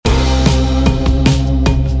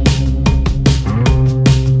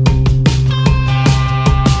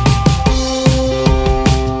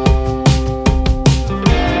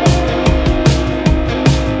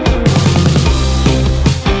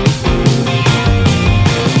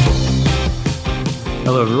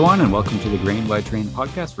Hello, everyone, and welcome to the Grain by Train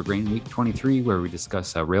podcast for Grain Week 23, where we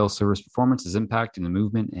discuss how rail service performance is impacting the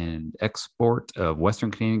movement and export of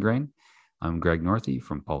Western Canadian grain. I'm Greg Northey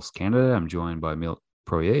from Pulse Canada. I'm joined by Milt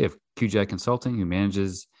Proyer of QGI Consulting, who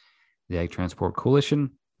manages the Ag Transport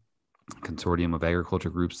Coalition, a consortium of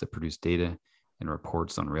agriculture groups that produce data and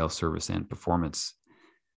reports on rail service and performance.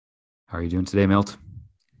 How are you doing today, Milt?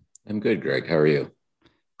 I'm good, Greg. How are you?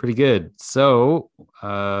 Pretty good. So,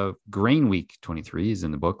 Grain Week 23 is in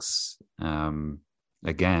the books.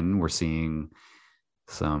 Again, we're seeing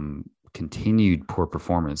some continued poor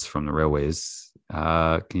performance from the railways.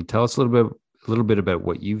 Can you tell us a little bit about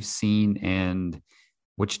what you've seen and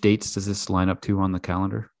which dates does this line up to on the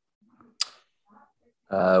calendar?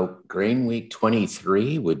 Grain Week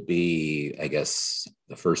 23 would be, I guess,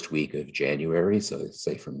 the first week of January. So,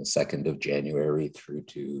 say from the 2nd of January through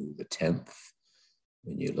to the 10th.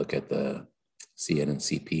 When you look at the CN and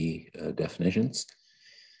CP definitions.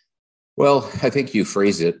 Well, I think you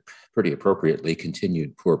phrase it pretty appropriately.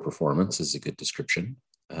 Continued poor performance is a good description.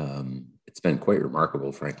 It's been quite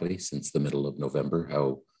remarkable, frankly, since the middle of November,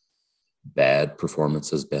 how bad performance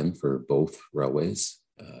has been for both railways.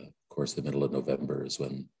 Of course, the middle of November is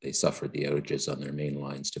when they suffered the outages on their main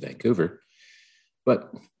lines to Vancouver.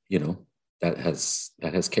 But, you know, that has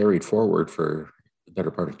carried forward for the better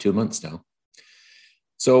part of 2 months now.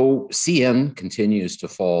 So CN continues to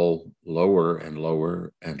fall lower and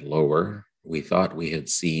lower and lower. We thought we had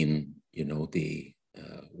seen, the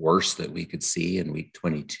worst that we could see in week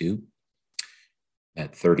 22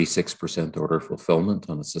 at 36% order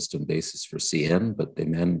fulfillment on a system basis for CN, but they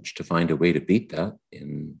managed to find a way to beat that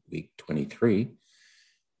in week 23,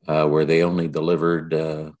 where they only delivered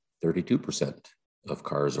 32% of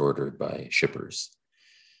cars ordered by shippers.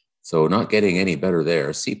 So not getting any better there.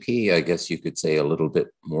 CP, I guess you could say a little bit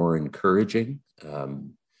more encouraging.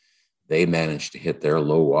 They managed to hit their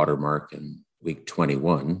low water mark in week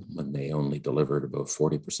 21 when they only delivered about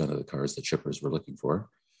 40% of the cars that shippers were looking for.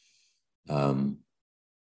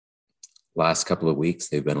 Last couple of weeks,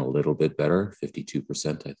 they've been a little bit better,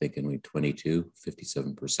 52%, I think, in week 22,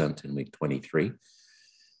 57% in week 23.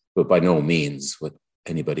 But by no means what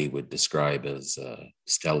anybody would describe as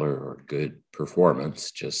stellar or good performance,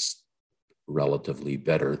 just relatively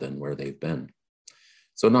better than where they've been.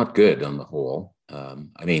 So not good on the whole.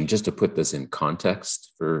 Just to put this in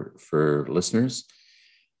context for listeners,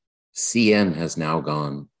 CN has now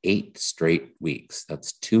gone 8 straight weeks.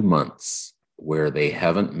 That's 2 months where they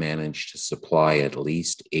haven't managed to supply at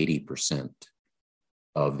least 80%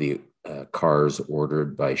 of the cars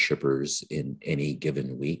ordered by shippers in any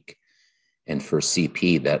given week. And for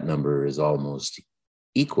CP, that number is almost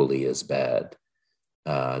equally as bad.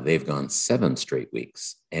 They've gone 7 straight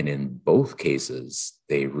weeks. And in both cases,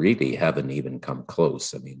 they really haven't even come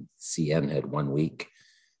close. I mean, CN had 1 week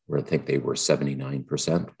where I think they were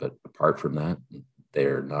 79%. But apart from that,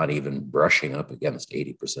 they're not even brushing up against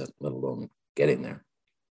 80%, let alone getting there.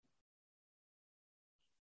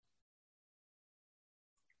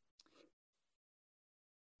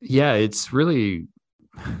 Yeah, it's really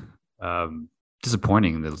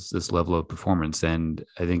disappointing, this level of performance. And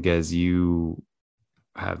I think, as you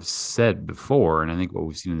have said before, and I think what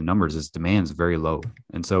we've seen in the numbers, is demand's very low.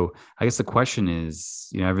 And so I guess the question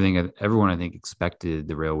is, everyone I think expected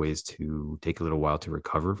the railways to take a little while to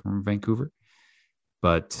recover from Vancouver.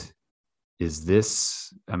 But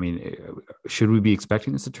should we be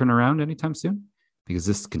expecting this to turn around anytime soon? Because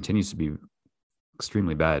this continues to be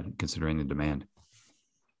extremely bad considering the demand.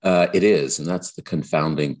 It is, and that's the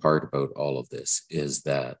confounding part about all of this, is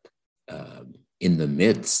that in the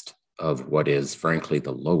midst of what is frankly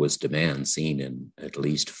the lowest demand seen in at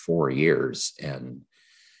least 4 years, and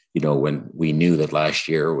when we knew that last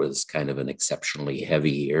year was kind of an exceptionally heavy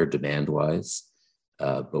year demand-wise,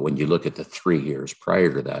 but when you look at the 3 years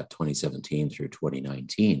prior to that, 2017 through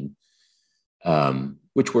 2019,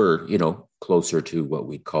 which were closer to what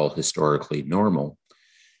we'd call historically normal,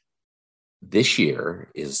 this year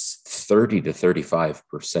is 30 to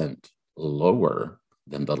 35% lower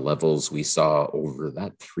than the levels we saw over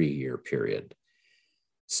that 3-year period.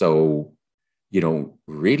 So,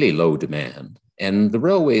 really low demand. And the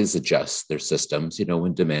railways adjust their systems.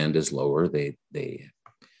 When demand is lower, they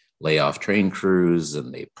lay off train crews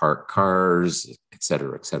and they park cars, et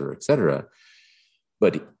cetera, et cetera, et cetera.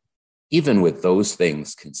 But even with those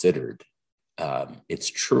things considered, it's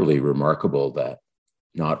truly remarkable that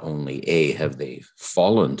not only have they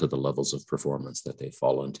fallen to the levels of performance that they've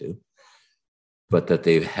fallen to, but that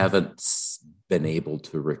they haven't been able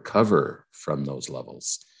to recover from those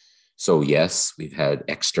levels. So yes, we've had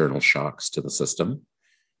external shocks to the system.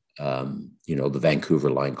 The Vancouver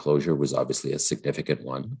line closure was obviously a significant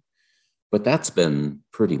one, but that's been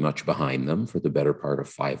pretty much behind them for the better part of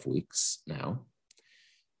 5 weeks now.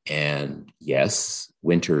 And yes,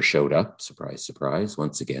 winter showed up, surprise, surprise,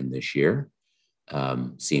 once again this year.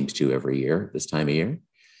 Seems to every year this time of year.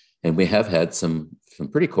 And we have had some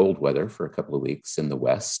pretty cold weather for a couple of weeks in the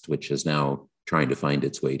west, which is now trying to find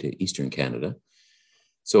its way to eastern Canada.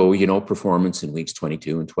 So, performance in weeks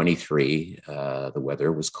 22 and 23, the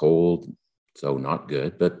weather was cold, so not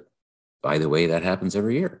good. But by the way, that happens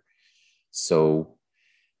every year. So,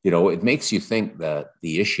 it makes you think that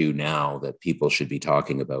the issue now that people should be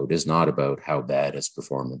talking about is not about how bad has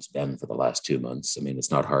performance been for the last 2 months. I mean,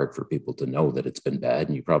 it's not hard for people to know that it's been bad,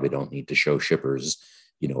 and you probably don't need to show shippers,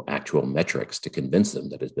 actual metrics to convince them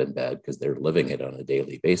that it's been bad because they're living it on a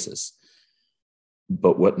daily basis.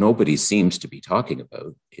 But what nobody seems to be talking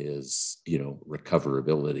about is,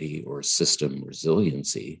 recoverability or system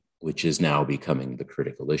resiliency, which is now becoming the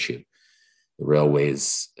critical issue. The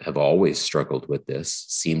railways have always struggled with this,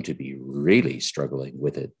 seem to be really struggling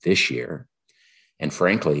with it this year. And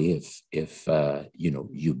frankly, if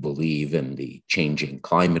you believe in the changing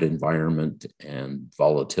climate environment and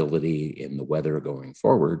volatility in the weather going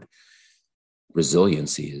forward,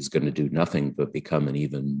 resiliency is going to do nothing but become an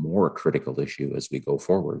even more critical issue as we go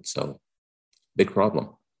forward. So, big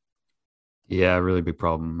problem. Yeah, really big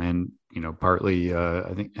problem. And, partly,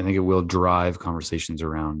 I think it will drive conversations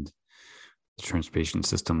around the transportation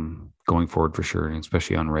system going forward for sure, and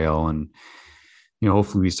especially on rail. And,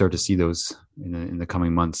 hopefully we start to see those in the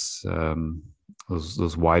coming months,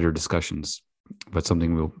 those wider discussions. But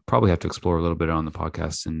something we'll probably have to explore a little bit on the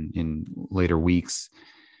podcast in later weeks.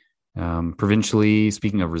 Provincially,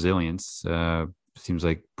 speaking of resilience, seems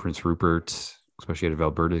like Prince Rupert, especially out of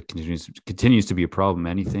Alberta, continues to be a problem.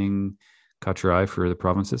 Anything caught your eye for the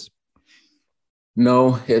provinces?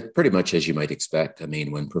 No, it pretty much as you might expect. I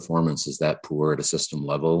mean, when performance is that poor at a system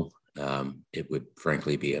level, it would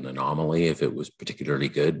frankly be an anomaly if it was particularly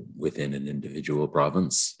good within an individual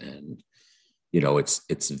province. And,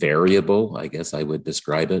 it's variable, I guess I would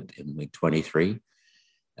describe it in week 23.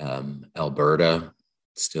 Alberta,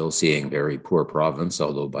 still seeing very poor province,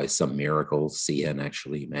 although by some miracle, CN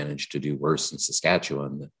actually managed to do worse in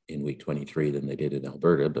Saskatchewan in week 23 than they did in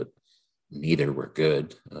Alberta, but neither were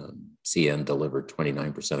good. CN delivered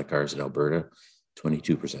 29% of cars in Alberta,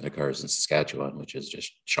 22% of cars in Saskatchewan, which is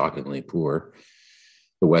just shockingly poor.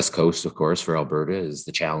 The West Coast, of course, for Alberta is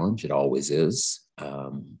the challenge. It always is.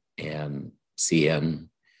 And CN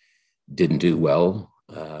didn't do well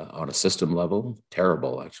on a system level.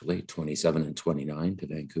 Terrible, actually, 27 and 29 to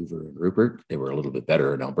Vancouver and Rupert. They were a little bit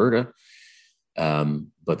better in Alberta,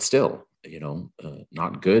 but still,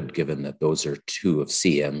 not good, given that those are two of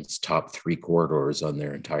CN's top 3 corridors on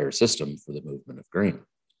their entire system for the movement of grain.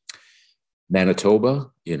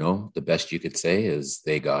 Manitoba, the best you could say is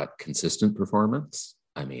they got consistent performance.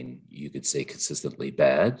 I mean, you could say consistently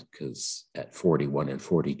bad, because at 41 and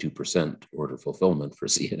 42% order fulfillment for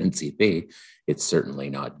CN and CP, it's certainly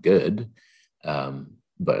not good,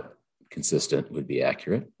 but consistent would be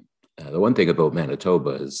accurate. The one thing about Manitoba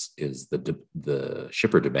is the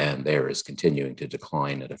shipper demand there is continuing to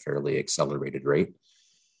decline at a fairly accelerated rate,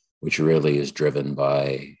 which really is driven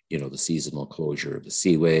by, the seasonal closure of the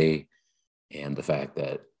Seaway and the fact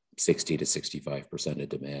that 60 to 65% of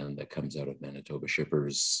demand that comes out of Manitoba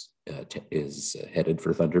shippers is headed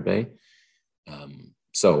for Thunder Bay.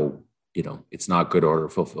 So, it's not good order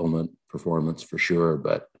fulfillment performance for sure,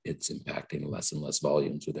 but it's impacting less and less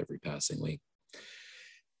volumes with every passing week.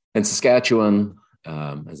 And Saskatchewan,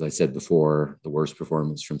 as I said before, the worst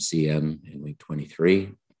performance from CN in week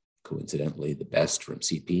 23, coincidentally the best from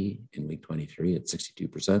CP in week 23 at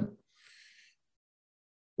 62%.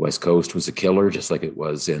 West Coast was a killer, just like it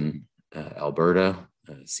was in Alberta.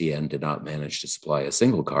 CN did not manage to supply a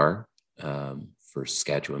single car for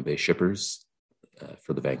Saskatchewan-based shippers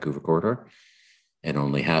for the Vancouver corridor, and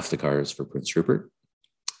only half the cars for Prince Rupert.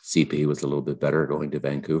 CP was a little bit better going to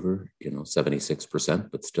Vancouver,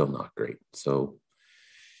 76%, but still not great. So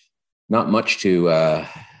not much to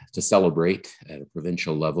celebrate at a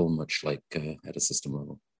provincial level, much like at a system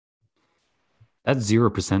level. That's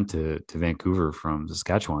 0% to Vancouver from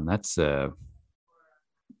Saskatchewan. That's a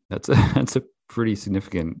pretty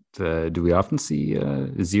significant. Do we often see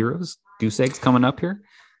zeros, goose eggs coming up here?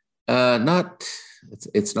 Not.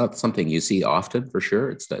 It's not something you see often, for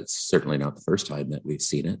sure. That's certainly not the first time that we've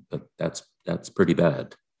seen it, but that's pretty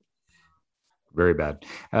bad. Very bad.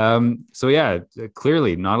 So yeah,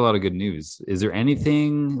 clearly not a lot of good news. Is there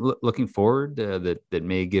anything looking forward that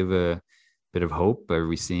may give a bit of hope? Are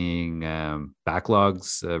we seeing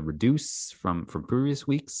backlogs reduce from previous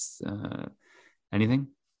weeks? Anything?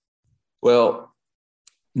 Well,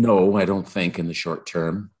 no, I don't think in the short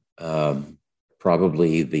term.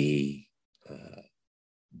 Probably the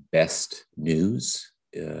best news,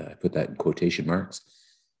 I put that in quotation marks,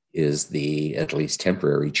 is the at least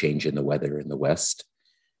temporary change in the weather in the West.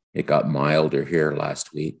 It got milder here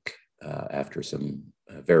last week after some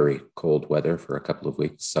very cold weather for a couple of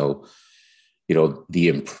weeks. So, the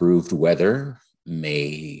improved weather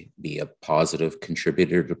may be a positive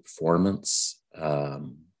contributor to performance,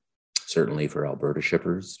 certainly for Alberta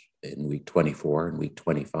shippers in week 24 and week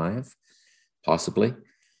 25, possibly.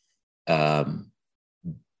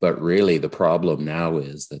 But really the problem now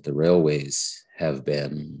is that the railways have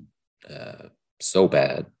been so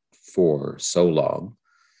bad for so long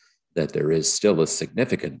that there is still a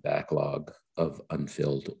significant backlog of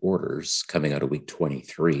unfilled orders coming out of week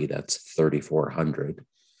 23. That's 3,400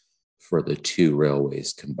 for the two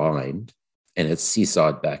railways combined. And it's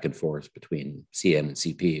seesawed back and forth between CN and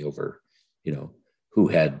CP over, who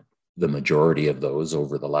had the majority of those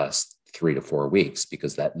over the last 3 to 4 weeks,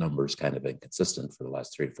 because that number's kind of been consistent for the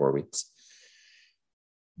last 3 to 4 weeks.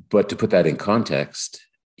 But to put that in context,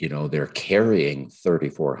 they're carrying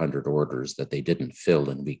 3,400 orders that they didn't fill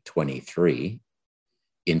in week 23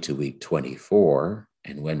 into week 24.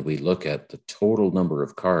 And when we look at the total number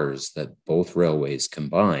of cars that both railways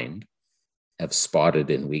combined have spotted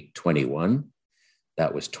in week 21,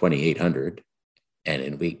 that was 2,800. And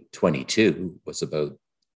in week 22 was about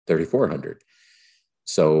 3,400.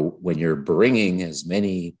 So when you're bringing as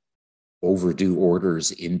many overdue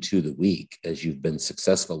orders into the week as you've been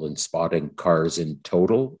successful in spotting cars in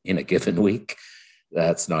total in a given week,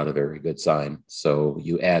 that's not a very good sign. So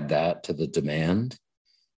you add that to the demand,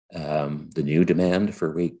 the new demand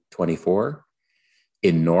for week 24.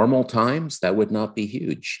 In normal times, that would not be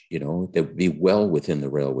huge. That would be well within the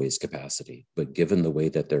railway's capacity. But given the way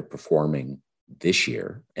that they're performing this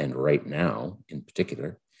year, and right now in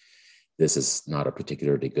particular, this is not a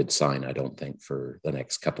particularly good sign, I don't think, for the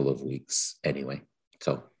next couple of weeks anyway.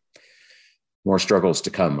 So more struggles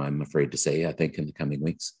to come, I'm afraid to say, I think, in the coming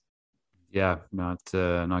weeks. Yeah, not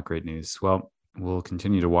great news. Well, we'll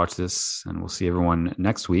continue to watch this, and we'll see everyone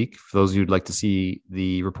next week. For those of you who'd like to see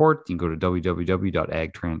the report, you can go to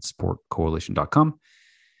www.agtransportcoalition.com.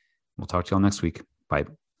 We'll talk to you all next week. Bye.